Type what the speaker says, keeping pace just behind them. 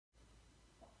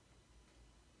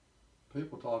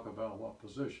People talk about what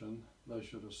position they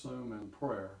should assume in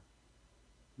prayer.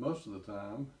 Most of the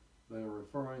time, they are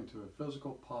referring to a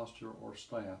physical posture or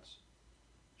stance.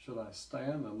 Should I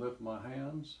stand and lift my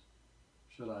hands?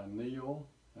 Should I kneel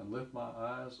and lift my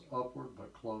eyes upward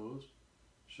but closed?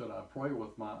 Should I pray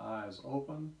with my eyes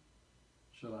open?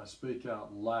 Should I speak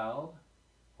out loud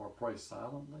or pray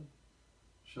silently?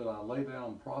 Should I lay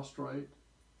down prostrate,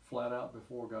 flat out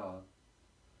before God?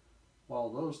 While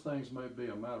those things may be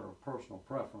a matter of personal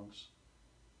preference,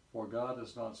 for God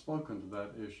has not spoken to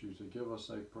that issue to give us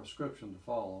a prescription to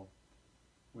follow,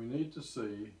 we need to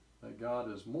see that God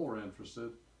is more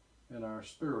interested in our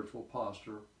spiritual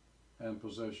posture and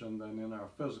position than in our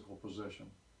physical position.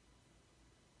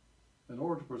 In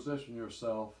order to position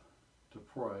yourself to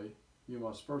pray, you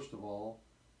must first of all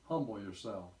humble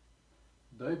yourself.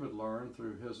 David learned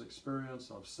through his experience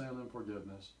of sin and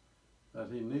forgiveness that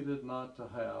he needed not to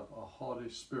have a haughty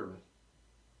spirit.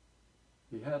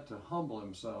 He had to humble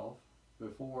himself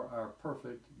before our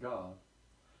perfect God.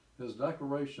 His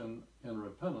declaration in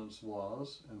repentance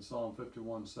was, in Psalm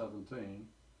 51:17,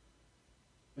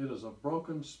 "It is a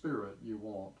broken spirit you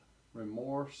want,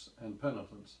 remorse and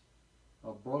penitence.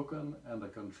 A broken and a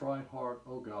contrite heart,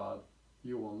 O God,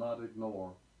 you will not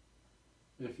ignore."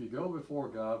 If you go before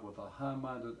God with a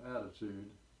high-minded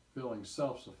attitude, feeling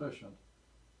self-sufficient,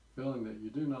 feeling that you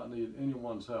do not need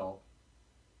anyone's help,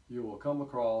 you will come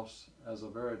across as a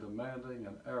very demanding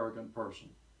and arrogant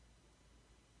person.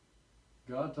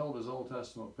 God told his Old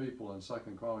Testament people in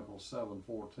 2 Chronicles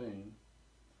 7:14,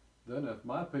 "Then if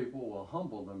my people will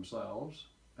humble themselves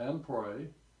and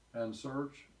pray and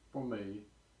search for me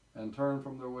and turn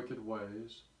from their wicked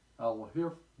ways, I will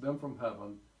hear them from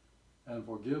heaven and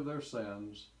forgive their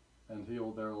sins and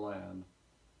heal their land."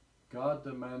 God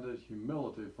demanded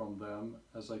humility from them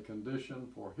as a condition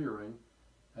for hearing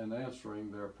and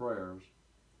answering their prayers,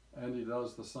 and he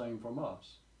does the same from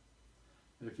us.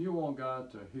 If you want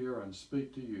God to hear and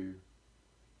speak to you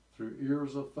through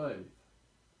ears of faith,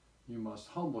 you must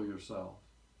humble yourself.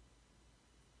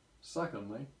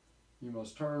 Secondly, you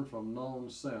must turn from known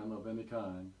sin of any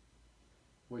kind.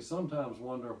 We sometimes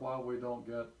wonder why we don't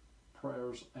get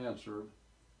prayers answered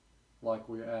like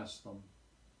we ask them.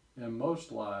 In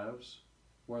most lives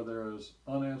where there is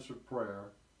unanswered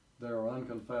prayer, there are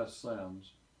unconfessed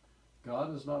sins.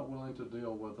 God is not willing to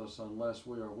deal with us unless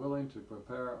we are willing to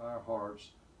prepare our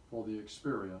hearts for the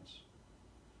experience.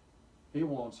 He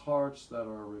wants hearts that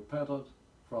are repentant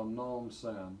from known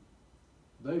sin.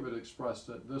 David expressed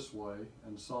it this way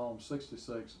in Psalm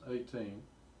 66:18,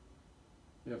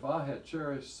 "If I had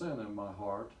cherished sin in my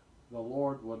heart, the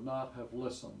Lord would not have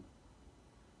listened."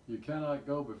 You cannot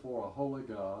go before a holy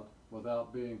God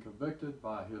without being convicted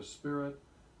by his Spirit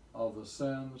of the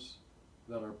sins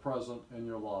that are present in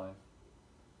your life.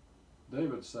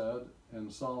 David said in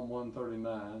Psalm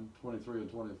 139:23 and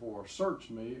 24, "Search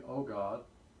me, O God,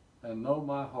 and know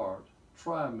my heart.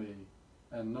 Try me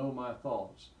and know my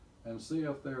thoughts, and see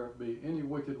if there be any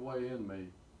wicked way in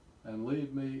me, and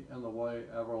lead me in the way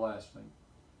everlasting."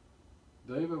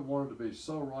 David wanted to be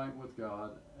so right with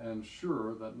God and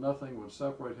sure that nothing would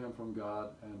separate him from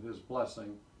God and his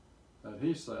blessing that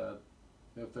he said,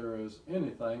 "If there is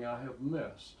anything I have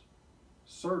missed,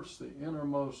 search the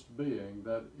innermost being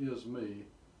that is me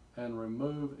and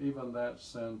remove even that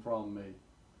sin from me."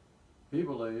 He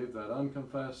believed that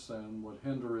unconfessed sin would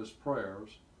hinder his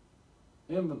prayers.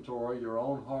 Inventory your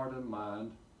own heart and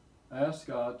mind. Ask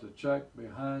God to check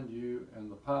behind you in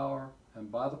the power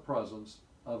and by the presence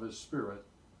of his Spirit,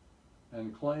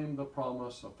 and claim the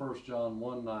promise of 1 John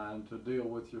 1:9 to deal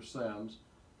with your sins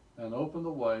and open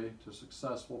the way to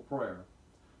successful prayer.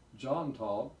 John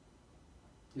taught,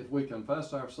 if we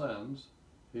confess our sins,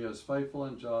 he is faithful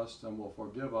and just and will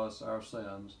forgive us our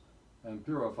sins and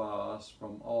purify us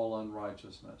from all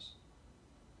unrighteousness.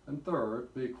 And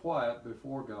third, be quiet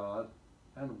before God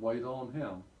and wait on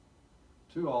him.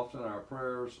 Too often our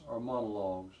prayers are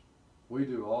monologues. We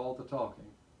do all the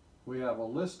talking. We have a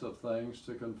list of things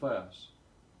to confess.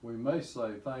 We may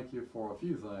say thank you for a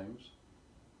few things.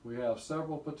 We have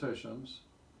several petitions,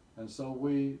 and so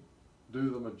we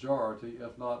do the majority,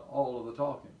 if not all of the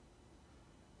talking.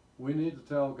 We need to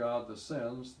tell God the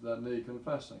sins that need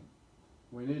confessing.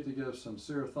 We need to give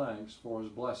sincere thanks for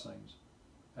his blessings,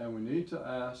 and we need to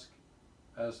ask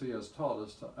as he has taught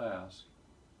us to ask.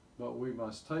 But we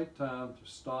must take time to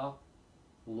stop,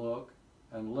 look,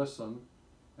 and listen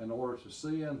in order to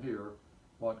see and hear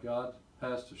what God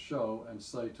has to show and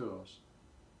say to us.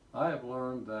 I have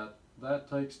learned that that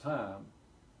takes time,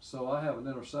 so I have an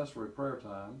intercessory prayer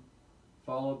time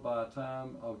followed by a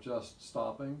time of just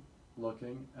stopping,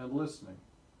 looking, and listening.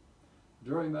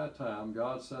 During that time,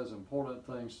 God says important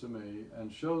things to me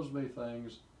and shows me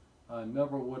things I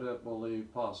never would have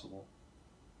believed possible.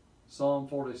 Psalm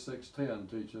 46:10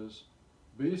 teaches,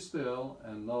 "Be still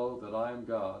and know that I am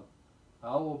God.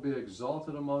 I will be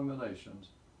exalted among the nations.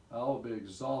 I will be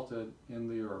exalted in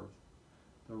the earth."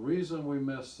 The reason we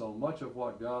miss so much of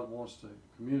what God wants to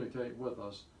communicate with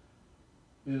us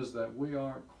is that we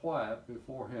aren't quiet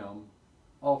before Him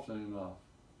often enough.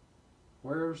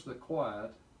 Where's the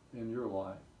quiet in your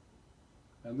life?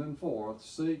 And then fourth,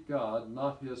 seek God,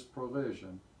 not His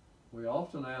provision. We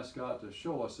often ask God to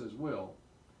show us His will.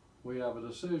 We have a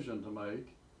decision to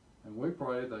make, and we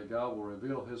pray that God will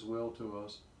reveal His will to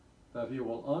us, that He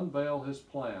will unveil His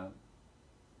plan.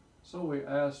 So we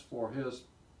ask for His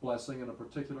blessing in a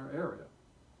particular area.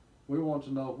 We want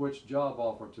to know which job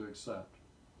offer to accept.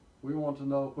 We want to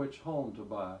know which home to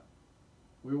buy.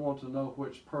 We want to know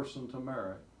which person to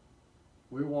marry.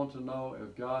 We want to know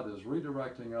if God is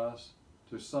redirecting us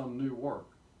to some new work.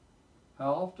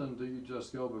 How often do you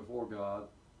just go before God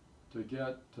to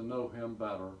get to know Him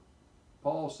better?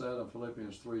 Paul said in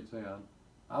Philippians 3:10,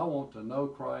 "I want to know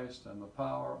Christ and the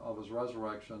power of His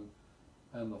resurrection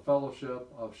and the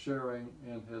fellowship of sharing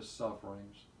in His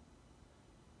sufferings."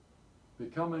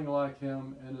 Becoming like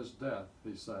Him in His death,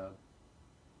 he said.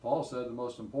 Paul said the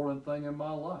most important thing in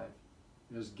my life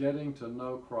is getting to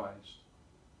know Christ.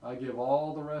 I give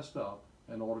all the rest up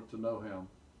in order to know Him.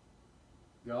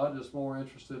 God is more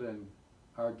interested in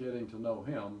our getting to know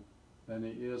Him than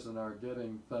He is in our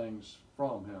getting things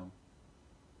from Him.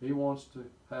 He wants to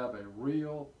have a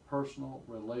real personal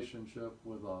relationship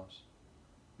with us.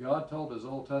 God told His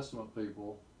Old Testament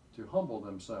people to humble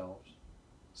themselves,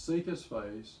 seek His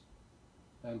face,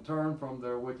 and turn from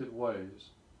their wicked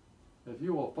ways. If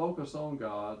you will focus on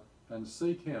God and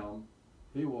seek Him,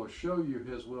 He will show you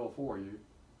His will for you,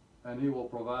 and He will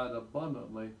provide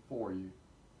abundantly for you.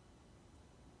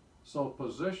 So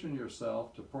position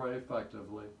yourself to pray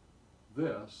effectively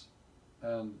this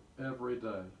and every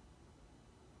day.